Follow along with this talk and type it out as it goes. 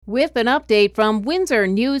With an update from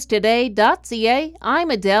WindsorNewsToday.ca,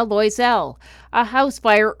 I'm Adele Loisel. A house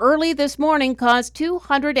fire early this morning caused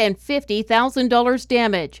 $250,000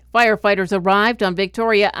 damage. Firefighters arrived on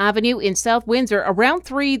Victoria Avenue in South Windsor around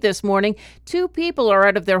 3 this morning. 2 people are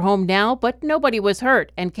out of their home now, but nobody was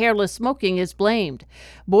hurt, and careless smoking is blamed.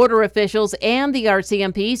 Border officials and the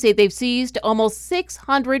RCMP say they've seized almost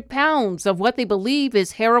 600 pounds of what they believe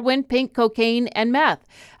is heroin, pink cocaine, and meth.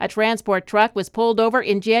 A transport truck was pulled over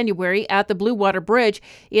in January at the Blue Water Bridge.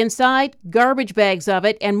 Inside, garbage bags of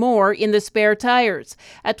it and more in the spare tires.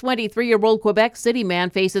 A 23-year-old Quebec City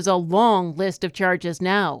man faces a long list of charges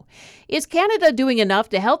now. Is Canada doing enough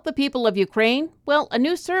to help the people of Ukraine? Well, a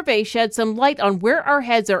new survey sheds some light on where our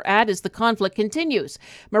heads are at as the conflict continues.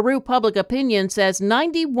 Maru Public Opinion says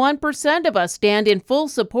 91% of us stand in full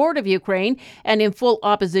support of Ukraine and in full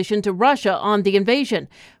opposition to Russia on the invasion.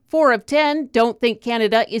 4 of 10 don't think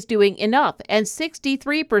Canada is doing enough, and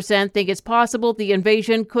 63% think it's possible the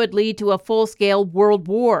invasion could lead to a full-scale world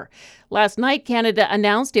war. Last night, Canada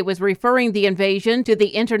announced it was referring the invasion to the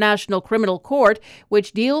International Criminal Court,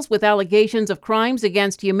 which deals with allegations of crimes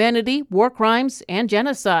against humanity, war crimes, and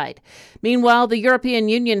genocide. Meanwhile, the European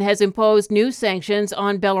Union has imposed new sanctions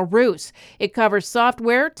on Belarus. It covers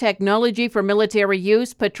software, technology for military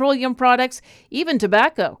use, petroleum products, even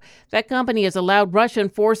tobacco. That company has allowed Russian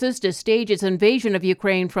forces to stage its invasion of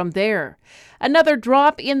Ukraine from there. Another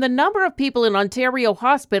drop in the number of people in Ontario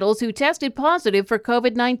hospitals who tested positive for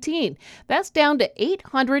COVID-19. That's down to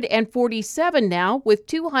 847 now, with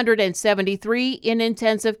 273 in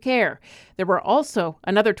intensive care. There were also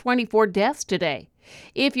another 24 deaths today.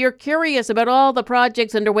 If you're curious about all the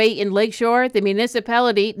projects underway in Lakeshore, the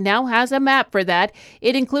municipality now has a map for that.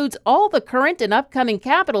 It includes all the current and upcoming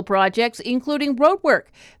capital projects, including roadwork.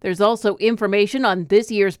 There's also information on this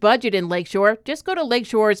year's budget in Lakeshore. Just go to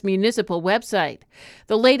Lakeshore's municipal website.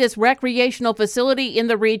 The latest recreational facility in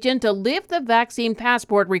the region to lift the vaccine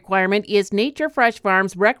passport requirement is Nature Fresh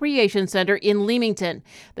Farms Recreation Center in Leamington.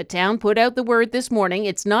 The town put out the word this morning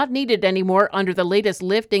it's not needed anymore under the latest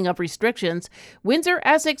lifting of restrictions. Windsor,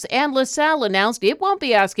 Essex, and LaSalle announced it won't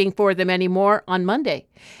be asking for them anymore on Monday.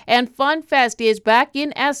 And Fun Fest is back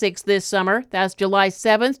in Essex this summer. That's July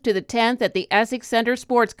 7th to the 10th at the Essex Centre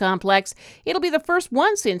Sports Complex. It'll be the first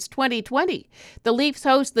one since 2020. The Leafs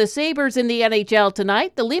host the Sabres in the NHL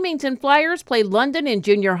tonight. The Leamington Flyers play London in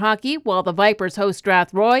junior hockey, while the Vipers host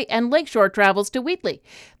Strathroy, and Lakeshore travels to Wheatley.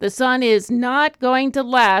 The sun is not going to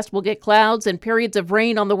last. We'll get clouds and periods of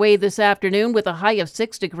rain on the way this afternoon with a high of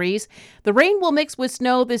 6 degrees. The rain will mix with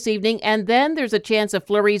snow this evening, and then there's a chance of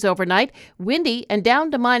flurries overnight. Windy and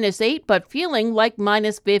down to -8, but feeling like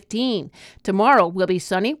 -15. Tomorrow will be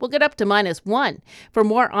sunny. We'll get up to -1. For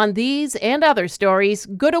more on these and other stories,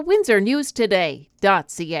 go to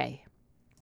WindsorNewsToday.ca.